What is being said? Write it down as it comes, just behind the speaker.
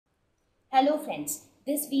Hello friends,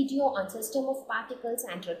 this video on System of Particles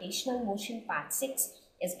and Rotational Motion Part 6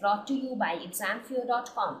 is brought to you by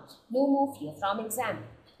examfear.com. No more fear from exam.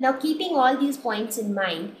 Now keeping all these points in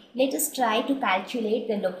mind, let us try to calculate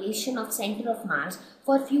the location of center of mass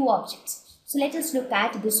for few objects. So let us look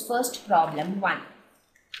at this first problem 1.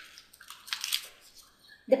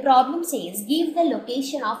 The problem says, give the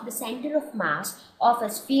location of the center of mass of a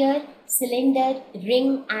sphere, cylinder,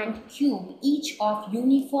 ring and cube, each of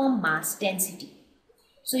uniform mass density.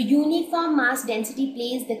 So uniform mass density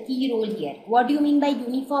plays the key role here. What do you mean by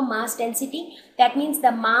uniform mass density? That means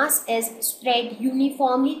the mass is spread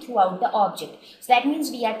uniformly throughout the object. So that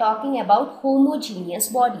means we are talking about homogeneous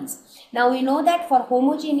bodies. Now we know that for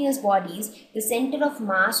homogeneous bodies, the center of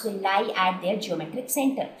mass will lie at their geometric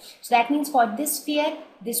center. So that means for this sphere,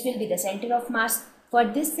 this will be the center of mass. For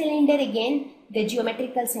this cylinder again, the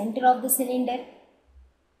geometrical center of the cylinder.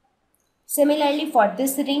 Similarly for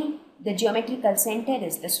this ring, the geometrical center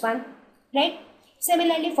is this one, right?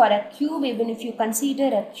 Similarly for a cube, even if you consider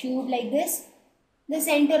a cube like this, the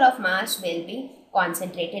center of mass will be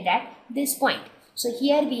concentrated at this point. So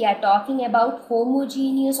here we are talking about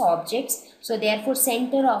homogeneous objects. So therefore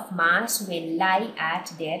center of mass will lie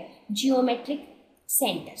at their geometric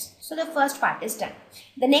centers. So the first part is done.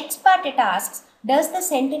 The next part it asks, does the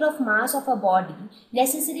center of mass of a body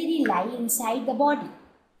necessarily lie inside the body?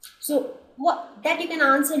 So that you can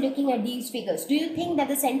answer looking at these figures. Do you think that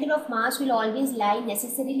the center of mass will always lie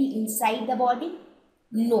necessarily inside the body?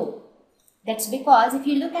 No. That's because if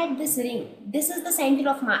you look at this ring, this is the center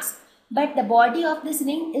of mass. But the body of this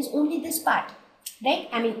ring is only this part, right?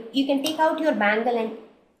 I mean, you can take out your bangle and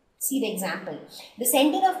see the example. The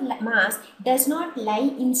center of mass does not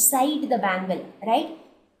lie inside the bangle, right?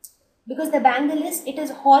 Because the bangle it is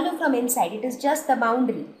hollow from inside, it is just the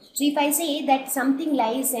boundary. So if I say that something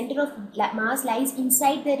lies, center of mass lies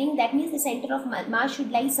inside the ring, that means the center of mass should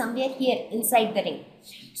lie somewhere here inside the ring.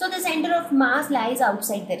 So the center of mass lies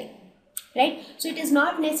outside the ring, right? So it is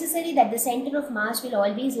not necessary that the center of mass will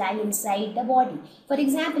always lie inside the body. For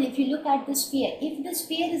example, if you look at the sphere, if the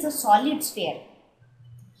sphere is a solid sphere,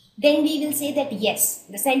 then we will say that yes,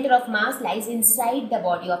 the center of mass lies inside the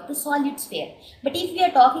body of the solid sphere. But if we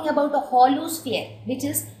are talking about a hollow sphere, which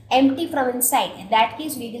is empty from inside, in that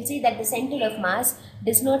case we will say that the center of mass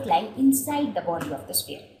does not lie inside the body of the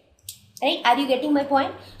sphere. Right? Are you getting my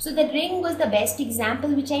point? So the ring was the best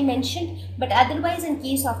example which I mentioned, but otherwise in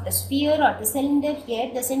case of the sphere or the cylinder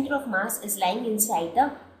here, the center of mass is lying inside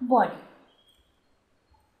the body.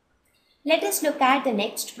 Let us look at the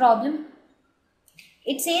next problem.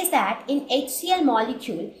 It says that in HCl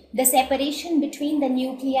molecule, the separation between the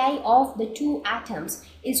nuclei of the two atoms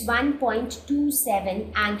is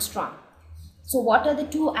 1.27 angstrom. So what are the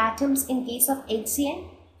two atoms in case of HCl?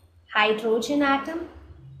 Hydrogen atom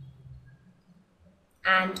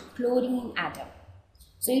and chlorine atom.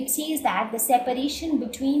 So it says that the separation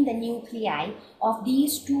between the nuclei of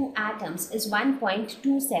these two atoms is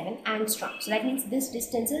 1.27 angstrom. So that means this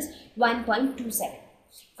distance is 1.27.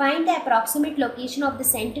 Find the approximate location of the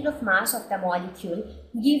center of mass of the molecule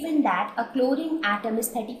given that a chlorine atom is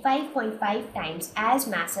 35.5 times as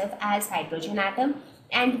massive as hydrogen atom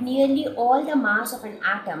and nearly all the mass of an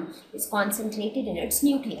atom is concentrated in its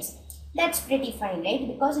nucleus. That's pretty fine, right?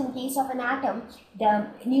 Because in case of an atom, the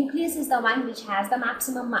nucleus is the one which has the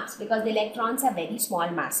maximum mass because the electrons have very small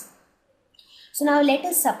mass. So now let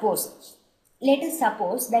us suppose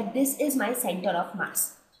that this is my center of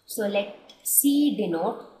mass. So let C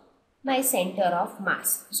denote my center of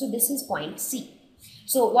mass. So this is point C.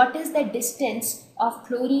 So what is the distance of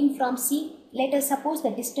chlorine from C? Let us suppose the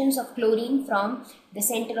distance of chlorine from the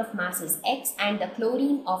center of mass is x and the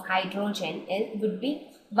chlorine of hydrogen would be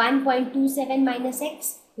 1.27 minus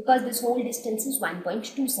x because this whole distance is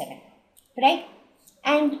 1.27, right?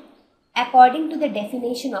 And according to the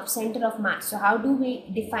definition of center of mass, so how do we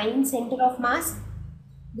define center of mass?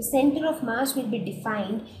 The center of mass will be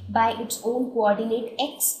defined by its own coordinate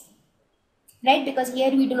x, right? Because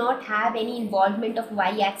here we do not have any involvement of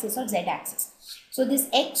y-axis or z-axis. So this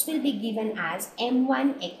x will be given as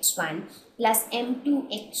m1x1 plus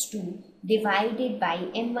m2x2 divided by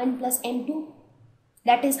m1 plus m2.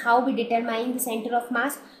 That is how we determine the center of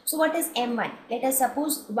mass. So what is m1? Let us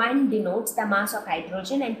suppose 1 denotes the mass of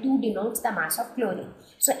hydrogen and 2 denotes the mass of chlorine.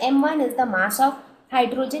 So m1 is the mass of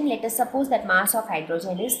hydrogen. Let us suppose that mass of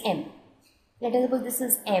hydrogen is m. Let us suppose this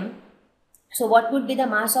is m. So what would be the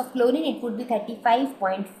mass of chlorine? It would be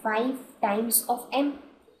 35.5 times of m.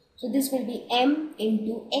 So this will be m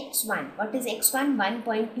into x1. What is x1?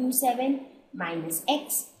 1.27 minus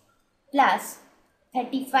x plus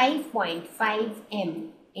 35.5 m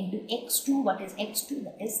into x2. What is x2?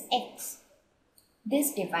 That is x.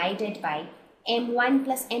 this divided by m1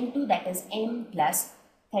 plus m2, that is m plus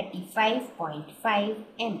 35.5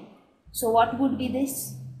 m. So what would be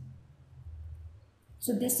this?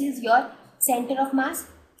 So this is your center of mass,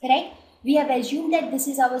 right? We have assumed that this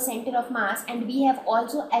is our center of mass, and we have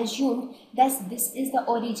also assumed that this is the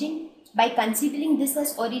origin. By considering this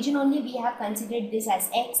as origin only, we have considered this as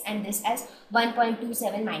x and this as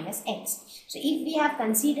 1.27 minus x. So if we have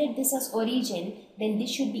considered this as origin, then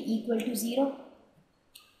this should be equal to 0,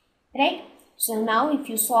 right? So now if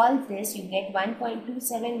you solve this, you get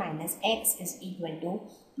 1.27 minus x is equal to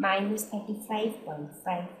minus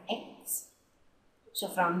 35.5x. So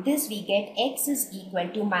from this we get x is equal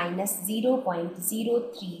to minus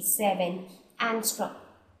 0.037 angstrom.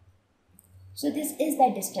 So this is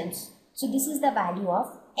the distance. So this is the value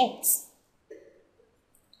of x.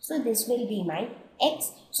 So this will be my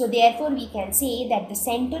x. So therefore we can say that the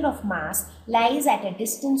center of mass lies at a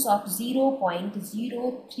distance of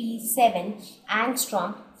 0.037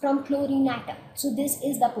 angstrom from chlorine atom. So this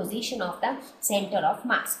is the position of the center of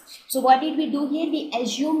mass. So what did we do here? We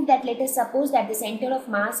assumed that, let us suppose that the center of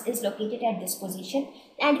mass is located at this position,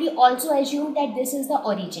 and we also assumed that this is the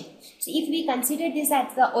origin. So if we consider this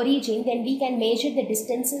as the origin, then we can measure the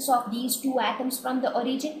distances of these two atoms from the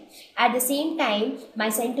origin. At the same time, my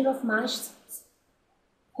center of mass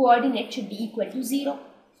coordinate should be equal to 0.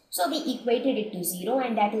 So we equated it to 0,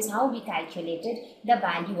 and that is how we calculated the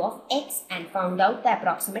value of x and found out the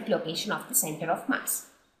approximate location of the center of mass.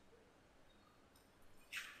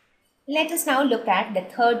 Let us now look at the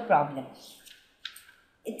third problem.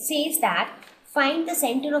 It says that find the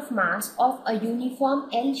center of mass of a uniform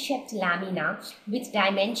L-shaped lamina with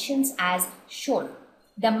dimensions as shown.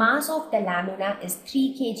 The mass of the lamina is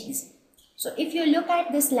 3 kgs. So if you look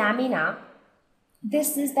at this lamina,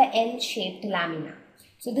 this is the L-shaped lamina.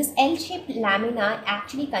 So this L-shaped lamina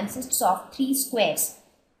actually consists of 3 squares,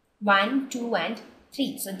 1, 2 and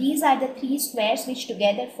 3. So these are the 3 squares which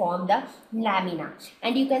together form the lamina.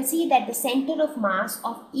 And you can see that the center of mass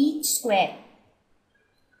of each square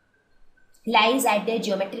lies at their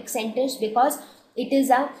geometric centers because it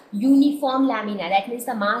is a uniform lamina. That means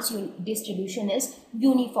the mass distribution is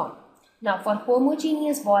uniform. Now for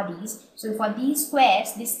homogeneous bodies, so for these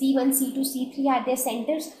squares, this C1, C2, C3 are their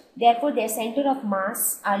centers. Therefore, their center of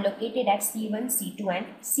mass are located at C1, C2 and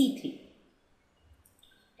C3.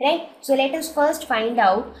 Right? So let us first find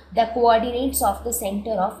out the coordinates of the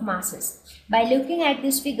center of masses. By looking at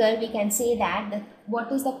this figure, we can say that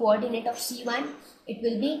what is the coordinate of C1? It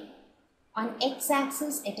will be on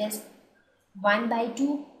x-axis, it is 1 by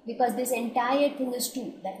 2 because this entire thing is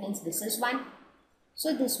 2. That means this is 1.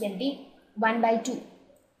 So this will be 1 by 2.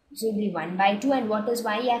 So it will be 1 by 2. And what is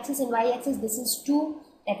y-axis? In y-axis, this is 2.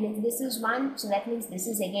 That means this is 1. So that means this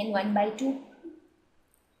is again 1 by 2.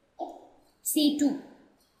 C2.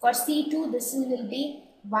 For C2, this will be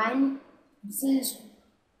 1. This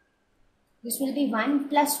will be 1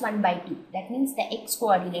 plus 1 by 2. That means the x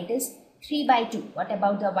coordinate is 3 by 2. What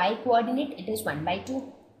about the y coordinate? It is 1 by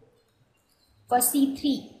 2. For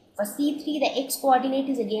C3, the x coordinate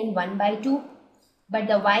is again 1 by 2. But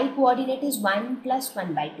the y coordinate is 1 plus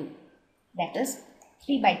 1 by 2. That is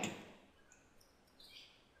 3 by 2.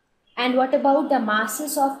 And what about the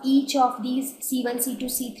masses of each of these C1, C2,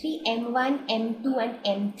 C3, M1, M2 and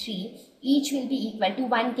M3? Each will be equal to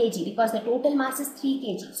 1 kg because the total mass is 3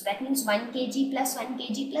 kg. So that means 1 kg plus 1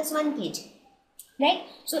 kg plus 1 kg. Right?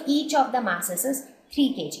 So each of the masses is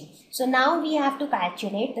 3 kg. So now we have to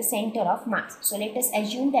calculate the center of mass. So let us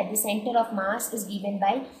assume that the center of mass is given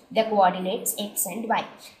by the coordinates x and y.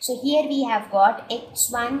 So here we have got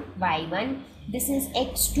x1, y1, this is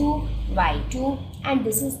x2, y2 and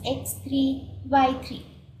this is x3, y3.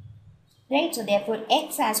 Right? So therefore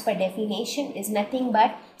x as per definition is nothing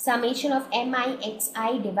but summation of mi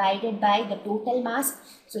xi divided by the total mass.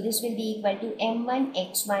 So this will be equal to m1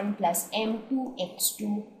 x1 plus m2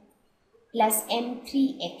 x2 plus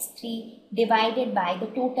m3 x3 divided by the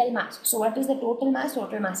total mass. So what is the total mass?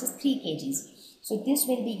 Total mass is 3 kgs. So this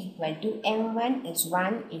will be equal to m1 is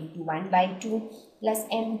 1 into 1 by 2 plus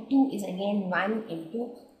m2 is again 1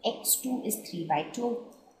 into x2 is 3 by 2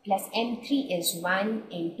 plus m3 is 1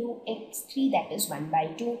 into x3 that is 1 by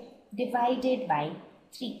 2 divided by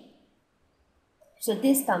 3. So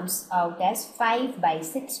this comes out as 5 by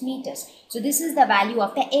 6 meters. So this is the value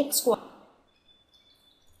of the x coordinate.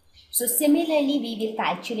 So similarly, we will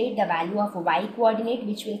calculate the value of y coordinate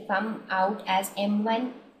which will come out as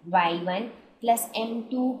m1 y1 plus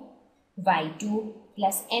m2 y2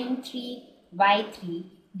 plus m3 y3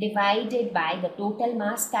 divided by the total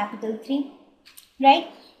mass capital 3. Right?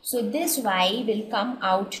 So this y will come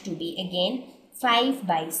out to be again 5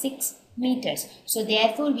 by 6 meters. So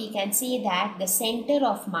therefore we can say that the center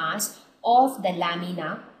of mass of the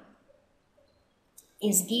lamina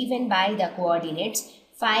is given by the coordinates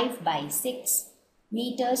 5 by 6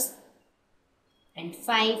 meters and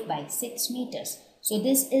 5 by 6 meters. So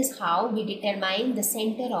this is how we determine the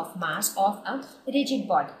center of mass of a rigid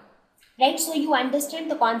body. Right, so you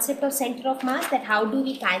understand the concept of center of mass, that how do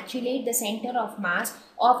we calculate the center of mass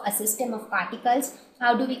of a system of particles,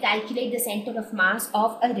 how do we calculate the center of mass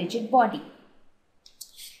of a rigid body.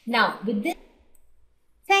 Now with this,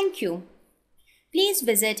 thank you. Please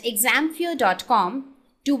visit examfear.com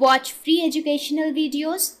to watch free educational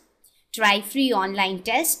videos, try free online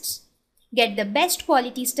tests, get the best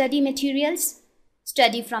quality study materials,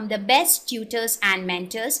 study from the best tutors and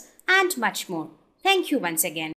mentors, and much more. Thank you once again.